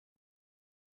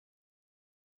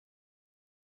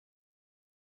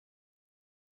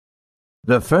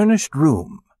The Furnished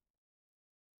Room.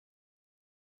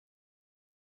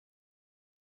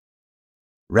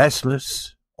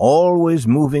 Restless, always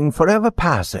moving, forever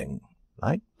passing,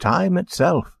 like time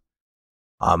itself,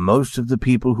 are most of the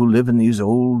people who live in these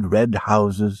old red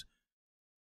houses.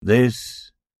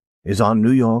 This is on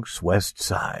New York's West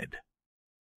Side.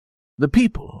 The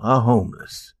people are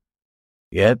homeless,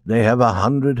 yet they have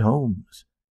 100 homes.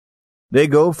 They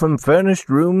go from furnished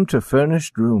room to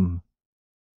furnished room.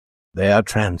 They are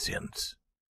transients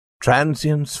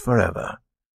forever,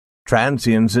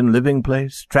 transients in living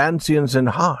place, transients in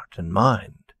heart and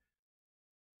mind.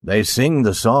 They sing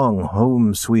the song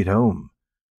Home Sweet Home,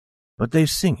 but they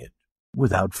sing it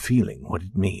without feeling what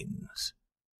it means.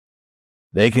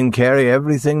 They can carry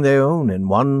everything they own in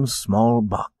one small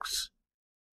box.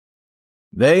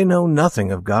 They know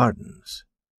nothing of gardens.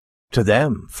 To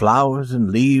them, flowers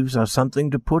and leaves are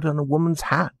something to put on a woman's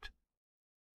hat.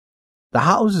 The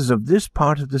houses of this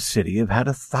part of the city have had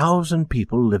 1,000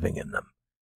 people living in them.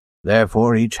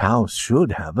 Therefore, each house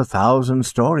should have 1,000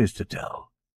 stories to tell.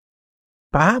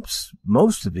 Perhaps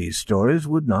most of these stories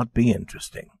would not be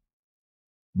interesting.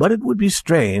 But it would be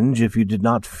strange if you did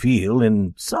not feel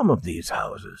in some of these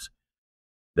houses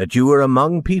that you were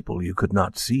among people you could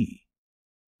not see.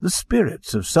 The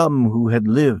spirits of some who had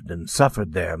lived and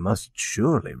suffered there must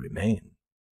surely remain,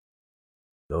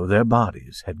 though their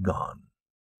bodies had gone.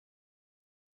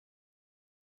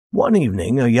 One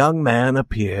evening a young man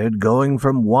appeared going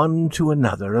from one to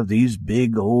another of these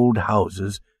big old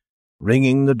houses,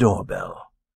 ringing the doorbell.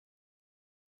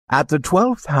 At the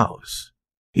 12th house,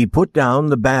 he put down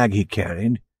the bag he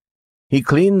carried. He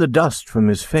cleaned the dust from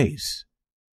his face.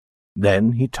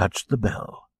 Then he touched the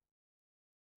bell.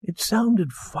 It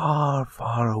sounded far,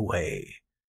 far away,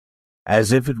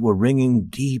 as if it were ringing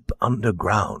deep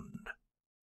underground.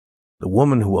 The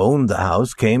woman who owned the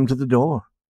house came to the door.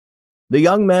 The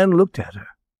young man looked at her.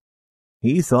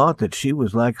 He thought that she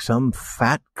was like some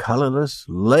fat, colorless,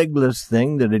 legless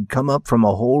thing that had come up from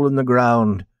a hole in the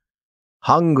ground,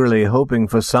 hungrily hoping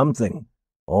for something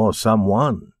or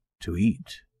someone to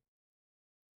eat.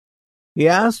 He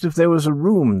asked if there was a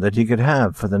room that he could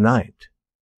have for the night.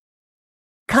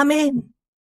 "Come in,"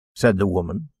 said the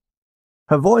woman.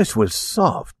 Her voice was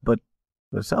soft, but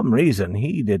for some reason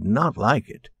he did not like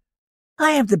it.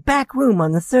 "I have the back room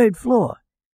on the 3rd floor.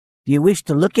 Do you wish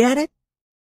to look at it?"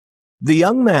 The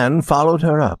young man followed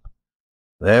her up.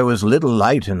 There was little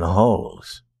light in the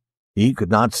halls. He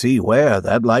could not see where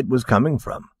that light was coming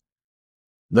from.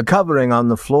 The covering on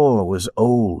the floor was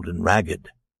old and ragged.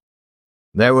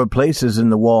 There were places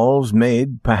in the walls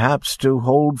made, perhaps, to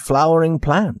hold flowering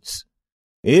plants.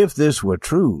 If this were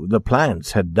true, the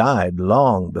plants had died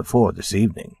long before this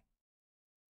evening.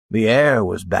 The air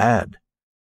was bad.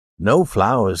 No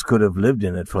flowers could have lived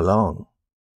in it for long.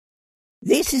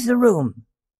 "This is the room,"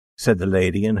 said the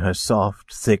lady in her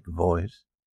soft, thick voice.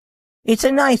 "It's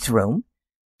a nice room.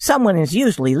 Someone is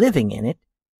usually living in it.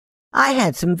 I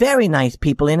had some very nice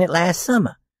people in it last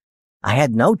summer. I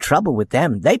had no trouble with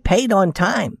them. They paid on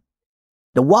time.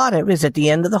 The water is at the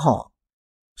end of the hall.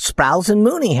 Sprouse and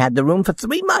Mooney had the room for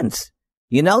 3 months.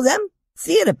 You know them?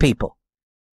 Theater people.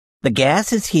 The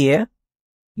gas is here.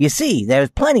 You see,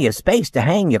 there's plenty of space to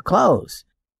hang your clothes.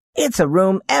 It's a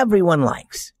room everyone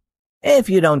likes.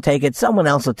 If you don't take it, someone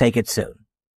else will take it soon."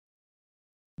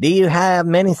 "Do you have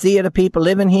many theater people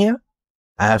living here?"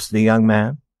 asked the young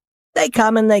man. "They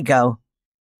come and they go.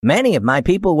 Many of my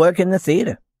people work in the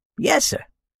theater. Yes, sir.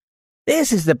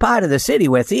 This is the part of the city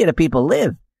where theater people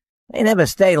live. They never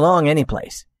stay long any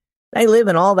place. They live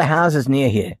in all the houses near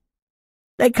here.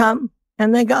 They come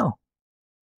and they go."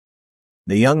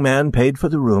 The young man paid for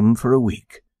the room for a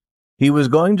week. He was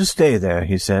going to stay there,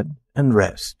 he said, and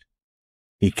rest.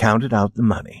 He counted out the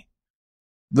money.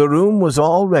 The room was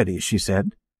all ready, she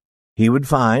said. He would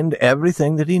find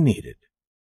everything that he needed.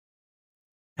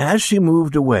 As she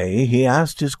moved away, he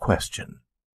asked his question.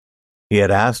 He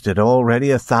had asked it already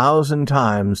 1,000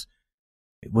 times.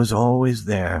 It was always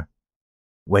there,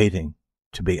 waiting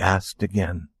to be asked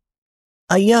again.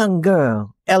 "A young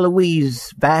girl,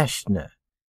 Eloise Vashner.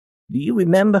 Do you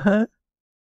remember her?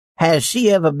 Has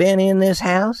she ever been in this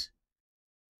house?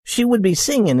 She would be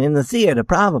singing in the theater,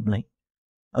 probably.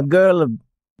 A girl of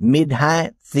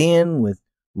mid-height, thin, with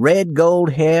red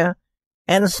gold hair,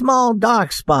 and a small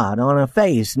dark spot on her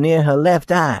face near her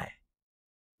left eye.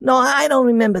 No, I don't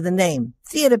remember the name.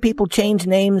 Theater people change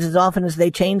names as often as they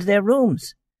change their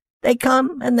rooms. They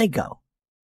come and they go.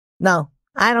 No,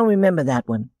 I don't remember that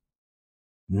one."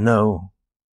 No.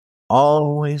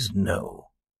 Always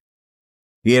no.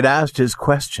 He had asked his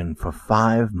question for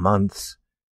 5 months,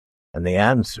 and the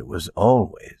answer was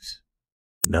always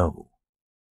no.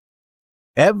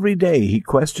 Every day he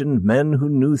questioned men who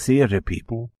knew theater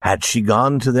people. Had she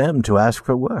gone to them to ask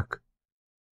for work?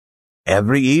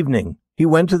 Every evening he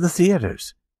went to the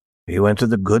theaters. He went to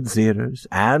the good theaters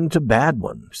and to bad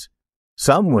ones.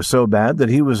 Some were so bad that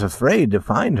he was afraid to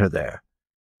find her there.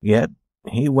 Yet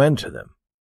he went to them,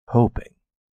 hoping.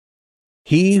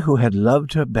 He who had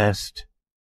loved her best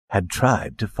had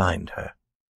tried to find her.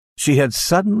 She had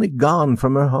suddenly gone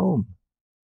from her home.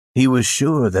 He was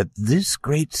sure that this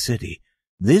great city,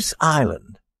 this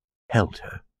island, held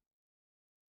her.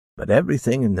 But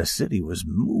everything in the city was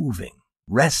moving,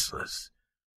 restless.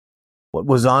 What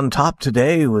was on top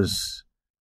today was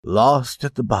lost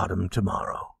at the bottom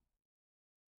tomorrow.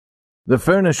 The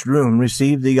furnished room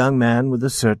received the young man with a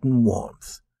certain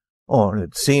warmth, or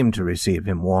it seemed to receive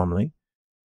him warmly.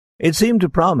 It seemed to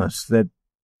promise that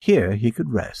here he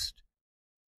could rest.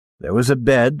 There was a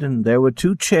bed, and there were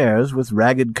 2 chairs with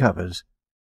ragged covers.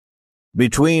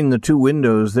 Between the 2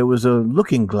 windows there was a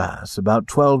looking-glass about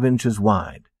 12 inches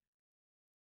wide.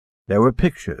 There were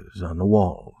pictures on the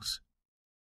walls.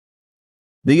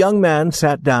 The young man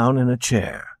sat down in a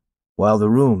chair, while the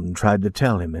room tried to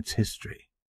tell him its history.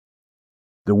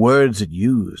 The words it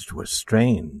used were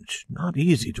strange, not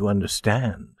easy to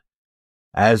understand,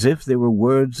 as if they were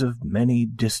words of many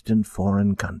distant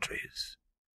foreign countries.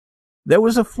 There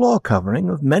was a floor covering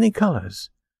of many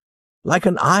colors, like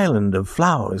an island of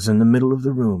flowers in the middle of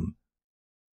the room.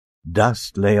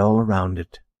 Dust lay all around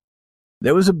it.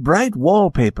 There was a bright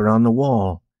wallpaper on the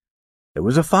wall. There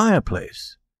was a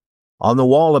fireplace. On the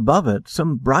wall above it,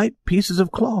 some bright pieces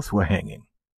of cloth were hanging.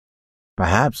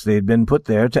 Perhaps they had been put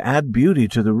there to add beauty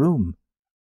to the room.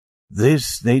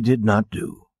 This they did not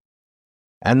do.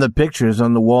 And the pictures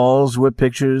on the walls were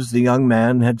pictures the young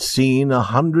man had seen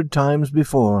 100 times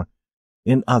before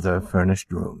in other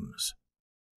furnished rooms.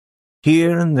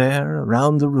 Here and there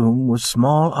around the room were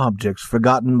small objects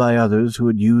forgotten by others who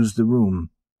had used the room.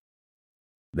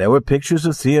 There were pictures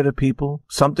of theater people,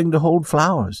 something to hold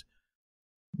flowers,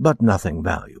 but nothing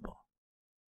valuable.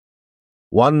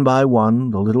 One by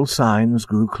one, the little signs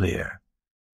grew clear.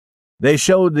 They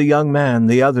showed the young man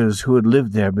the others who had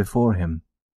lived there before him.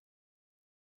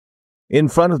 In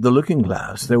front of the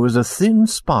looking-glass there was a thin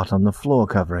spot on the floor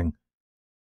covering.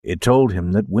 It told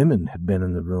him that women had been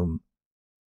in the room.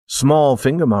 Small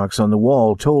finger marks on the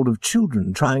wall told of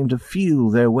children trying to feel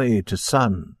their way to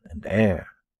sun and air.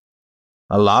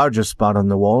 A larger spot on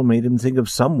the wall made him think of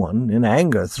someone, in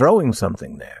anger, throwing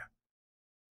something there.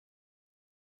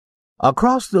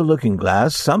 Across the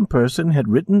looking-glass some person had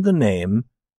written the name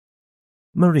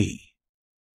Marie.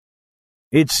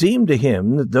 It seemed to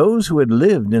him that those who had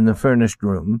lived in the furnished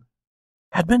room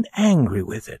had been angry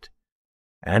with it,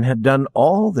 and had done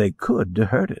all they could to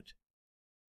hurt it.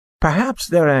 Perhaps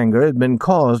their anger had been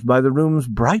caused by the room's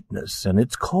brightness and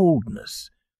its coldness,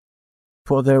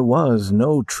 for there was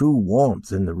no true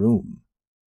warmth in the room.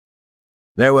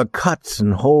 There were cuts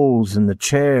and holes in the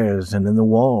chairs and in the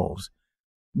walls.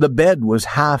 The bed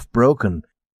was half broken.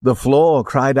 The floor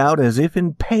cried out as if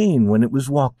in pain when it was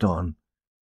walked on.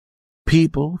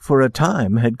 People for a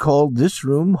time had called this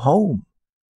room home,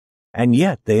 and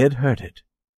yet they had hurt it.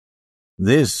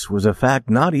 This was a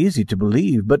fact not easy to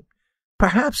believe, but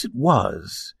perhaps it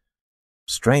was,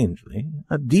 strangely,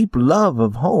 a deep love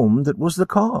of home that was the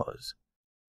cause.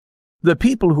 The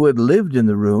people who had lived in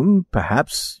the room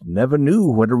perhaps never knew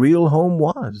what a real home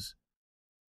was,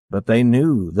 but they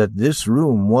knew that this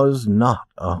room was not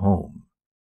a home.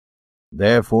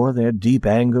 Therefore their deep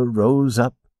anger rose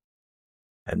up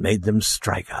and made them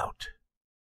strike out.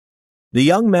 The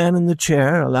young man in the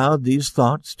chair allowed these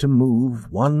thoughts to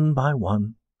move one by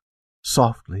one,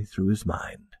 softly through his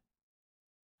mind.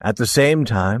 At the same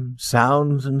time,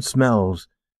 sounds and smells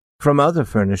from other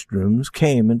furnished rooms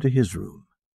came into his room.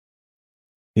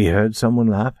 He heard someone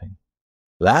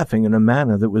laughing in a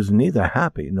manner that was neither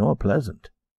happy nor pleasant.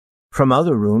 From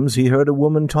other rooms he heard a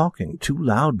woman talking too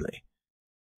loudly.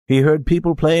 He heard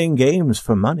people playing games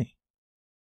for money.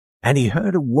 And he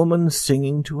heard a woman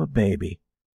singing to a baby.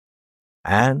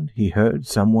 And he heard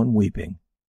someone weeping.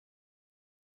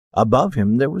 Above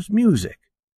him there was music.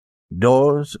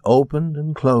 Doors opened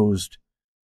and closed.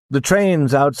 The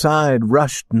trains outside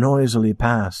rushed noisily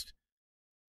past.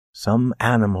 Some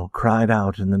animal cried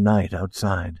out in the night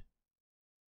outside.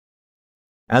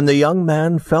 And the young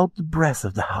man felt the breath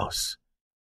of the house.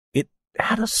 It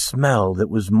had a smell that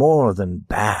was more than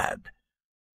bad.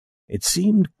 It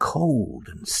seemed cold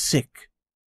and sick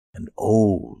and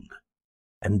old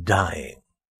and dying.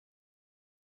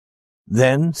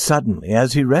 Then, suddenly,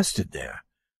 as he rested there,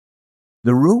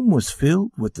 the room was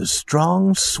filled with the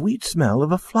strong, sweet smell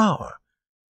of a flower,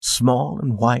 small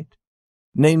and white,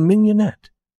 named mignonette.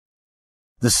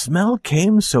 The smell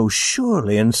came so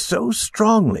surely and so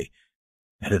strongly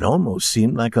that it almost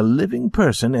seemed like a living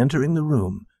person entering the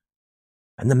room.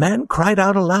 And the man cried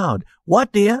out aloud,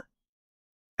 "What, dear?"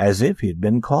 as if he had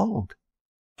been called.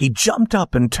 He jumped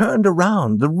up and turned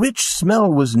around. The rich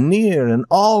smell was near and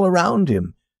all around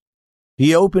him.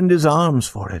 He opened his arms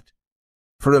for it.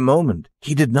 For a moment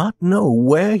he did not know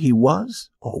where he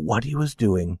was or what he was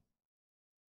doing.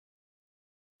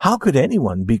 How could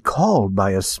anyone be called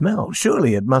by a smell?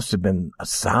 Surely it must have been a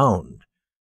sound.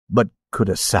 But could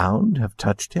a sound have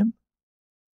touched him?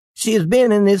 "She has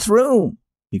been in this room,"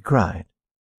 he cried,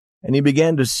 and he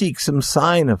began to seek some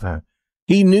sign of her.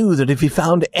 He knew that if he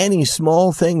found any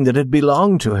small thing that had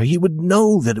belonged to her, he would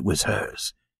know that it was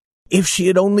hers. If she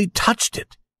had only touched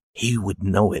it, he would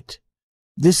know it.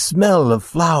 This smell of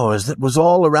flowers that was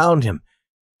all around him,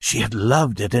 she had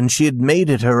loved it and she had made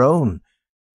it her own.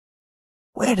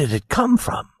 Where did it come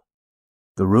from?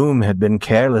 The room had been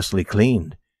carelessly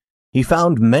cleaned. He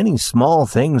found many small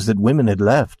things that women had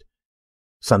left.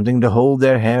 Something to hold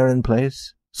their hair in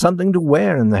place, something to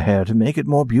wear in the hair to make it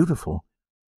more beautiful,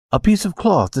 a piece of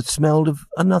cloth that smelled of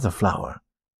another flower,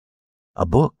 a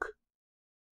book.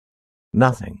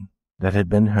 Nothing that had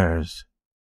been hers.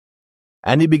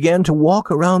 And he began to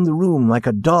walk around the room like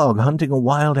a dog hunting a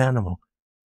wild animal.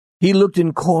 He looked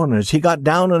in corners. He got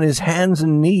down on his hands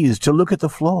and knees to look at the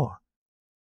floor.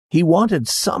 He wanted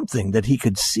something that he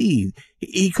could see.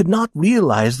 He could not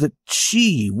realize that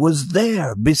she was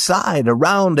there, beside,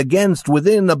 around, against,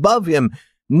 within, above him,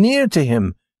 near to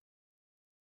him,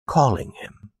 calling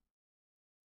him.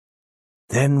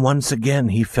 Then once again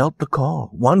he felt the call.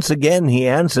 Once again he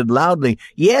answered loudly,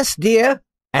 "Yes, dear,"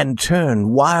 and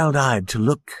turned wild-eyed to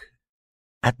look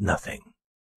at nothing.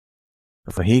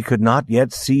 For he could not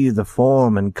yet see the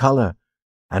form and color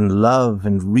and love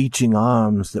and reaching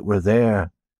arms that were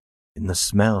there in the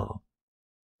smell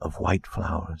of white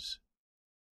flowers.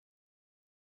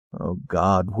 Oh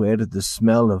God, where did the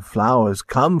smell of flowers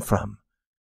come from?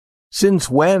 Since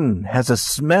when has a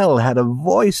smell had a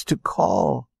voice to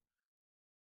call?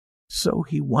 So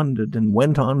he wondered and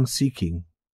went on seeking.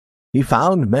 He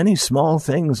found many small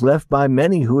things left by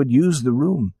many who had used the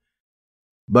room.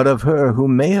 But of her who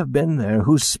may have been there,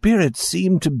 whose spirit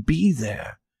seemed to be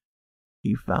there,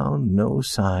 he found no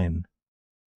sign.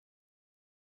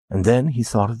 And then he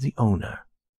thought of the owner.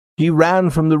 He ran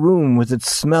from the room with its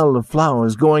smell of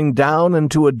flowers, going down and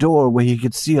to a door where he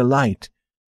could see a light.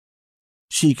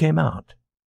 She came out.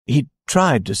 He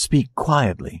tried to speak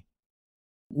quietly.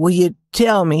 "Will you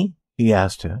tell me," he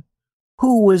asked her,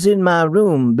 "who was in my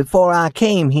room before I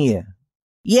came here?"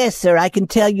 "Yes, sir, I can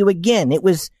tell you again. It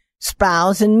was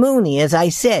Sprowse and Mooney, as I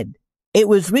said. It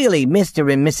was really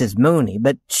Mr. and Mrs. Mooney,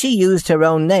 but she used her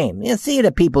own name. Theater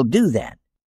people do that."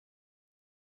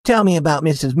 "Tell me about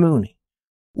Mrs. Mooney.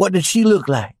 What did she look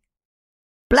like?"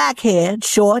 "Black-haired,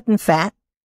 short and fat.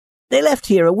 They left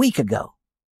here a week ago."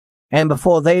 "And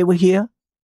before they were here?"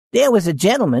 "There was a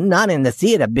gentleman, not in the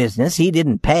theater business. He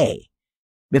didn't pay.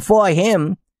 Before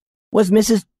him was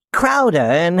Mrs. Crowder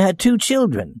and her 2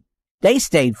 children. They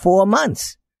stayed 4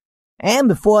 months. And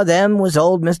before them was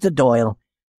old Mr. Doyle.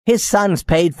 His sons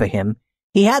paid for him.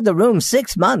 He had the room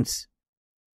 6 months.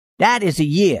 That is a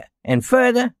year, and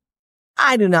further,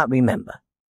 I do not remember."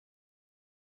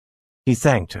 He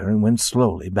thanked her and went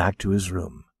slowly back to his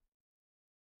room.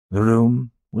 The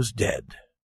room was dead.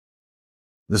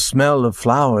 The smell of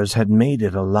flowers had made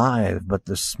it alive, but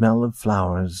the smell of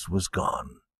flowers was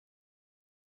gone.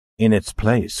 In its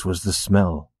place was the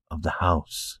smell of the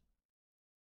house.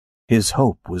 His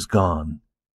hope was gone.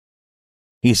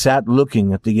 He sat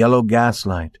looking at the yellow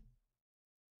gaslight.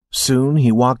 Soon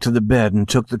he walked to the bed and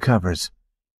took the covers.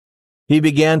 He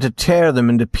began to tear them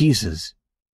into pieces.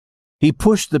 He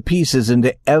pushed the pieces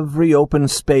into every open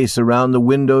space around the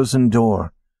windows and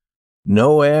door.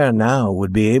 No air now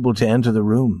would be able to enter the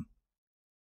room.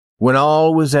 When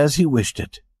all was as he wished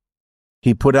it,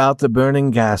 he put out the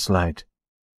burning gaslight.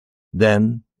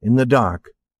 Then, in the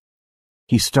dark,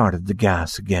 he started the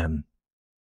gas again,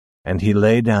 and he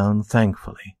lay down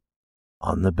thankfully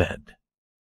on the bed.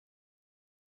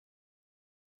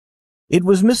 It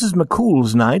was Mrs.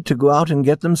 McCool's night to go out and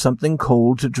get them something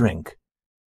cold to drink.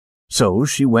 So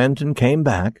she went and came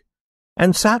back,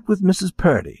 and sat with Mrs.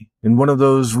 Purdy in one of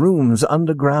those rooms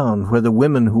underground where the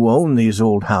women who own these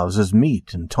old houses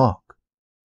meet and talk.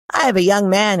 "I have a young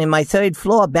man in my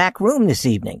 3rd-floor back room this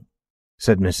evening,"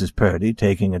 said Mrs. Purdy,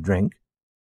 taking a drink.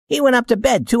 "He went up to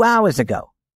bed 2 hours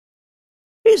ago."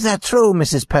 "Is that true,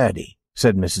 Mrs. Purdy?"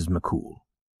 said Mrs. McCool.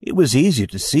 It was easy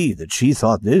to see that she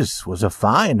thought this was a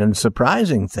fine and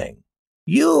surprising thing.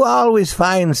 "You always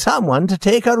find someone to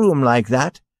take a room like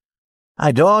that."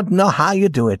 I don't know how you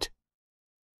do it.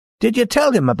 Did you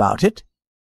tell him about it?"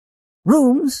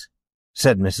 "Rooms,"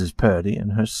 said Mrs. Purdy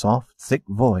in her soft, thick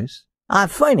voice, "are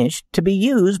furnished to be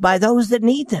used by those that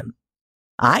need them.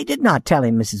 I did not tell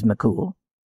him, Mrs. McCool."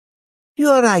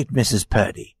 "You're right, Mrs.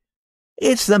 Purdy.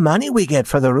 It's the money we get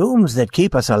for the rooms that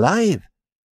keep us alive.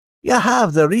 You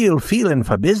have the real feeling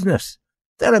for business.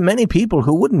 There are many people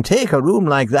who wouldn't take a room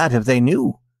like that if they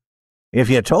knew. If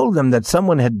you told them that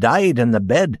someone had died in the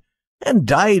bed, and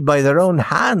died by their own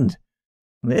hand,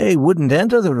 they wouldn't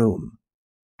enter the room."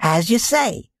 "As you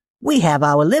say, we have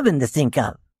our living to think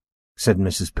of," said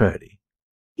Mrs. Purdy.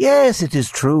 "Yes, it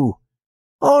is true.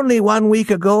 Only 1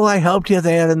 week ago I helped you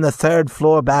there in the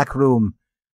 3rd-floor back room.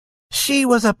 She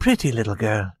was a pretty little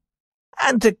girl,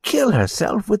 and to kill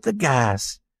herself with the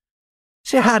gas.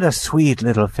 She had a sweet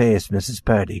little face, Mrs.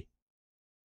 Purdy."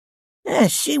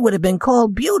 "She would have been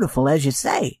called beautiful, as you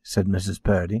say," said Mrs.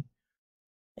 Purdy,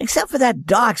 "except for that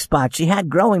dark spot she had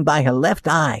growing by her left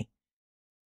eye.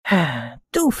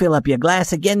 Do fill up your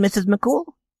glass again, Mrs.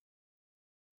 McCool."